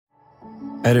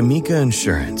At Amica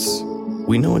Insurance,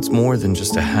 we know it's more than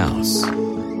just a house.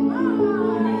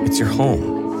 It's your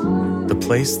home, the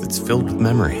place that's filled with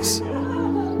memories.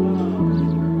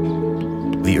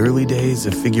 The early days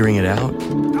of figuring it out,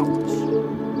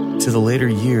 to the later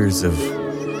years of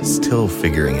still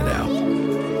figuring it out.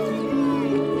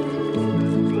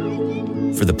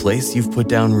 For the place you've put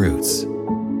down roots,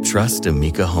 trust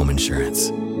Amica Home Insurance.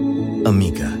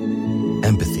 Amica,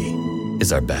 empathy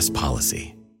is our best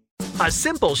policy. A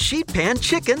simple sheet pan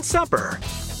chicken supper.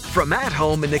 From at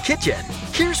home in the kitchen,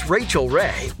 here's Rachael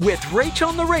Ray with Rachael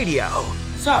on the Radio.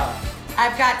 So,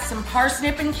 I've got some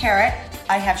parsnip and carrot.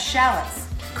 I have shallots,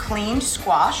 cleaned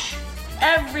squash,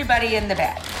 everybody in the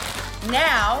bag.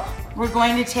 Now, we're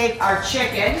going to take our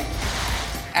chicken,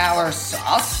 our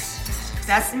sauce,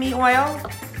 sesame oil,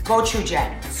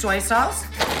 gochujang, soy sauce,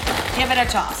 give it a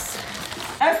toss.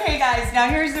 Okay guys, now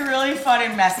here's the really fun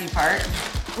and messy part.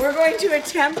 We're going to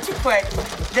attempt to put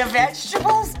the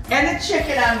vegetables and the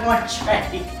chicken on one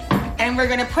tray. And we're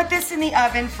gonna put this in the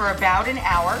oven for about an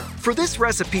hour. For this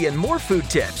recipe and more food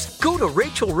tips, go to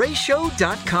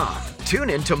RachelRayShow.com. Tune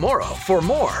in tomorrow for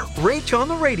more Rachael on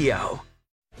the Radio.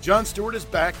 Jon Stewart is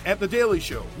back at The Daily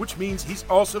Show, which means he's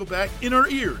also back in our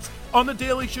ears on The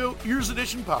Daily Show Ears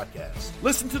Edition podcast.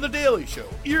 Listen to The Daily Show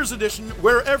Ears Edition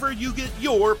wherever you get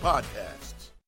your podcast.